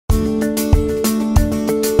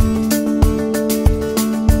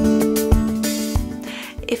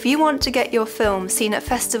If you want to get your film seen at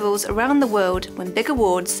festivals around the world, win big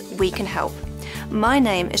awards, we can help. My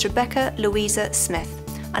name is Rebekah Louisa Smith,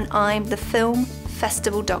 and I'm the Film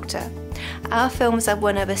Festival Doctor. Our films have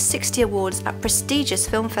won over 60 awards at prestigious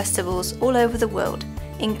film festivals all over the world,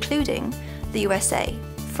 including the USA,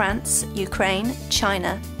 France, Ukraine,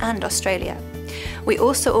 China, and Australia. We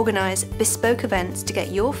also organise bespoke events to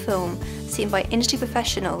get your film seen by industry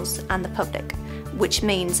professionals and the public, which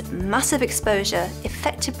means massive exposure,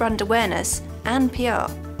 effective brand awareness, and PR.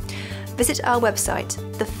 Visit our website,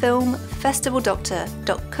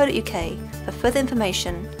 thefilmfestivaldoctor.co.uk for further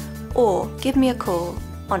information, or give me a call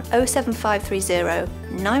on 07530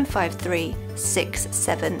 953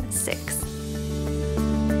 676.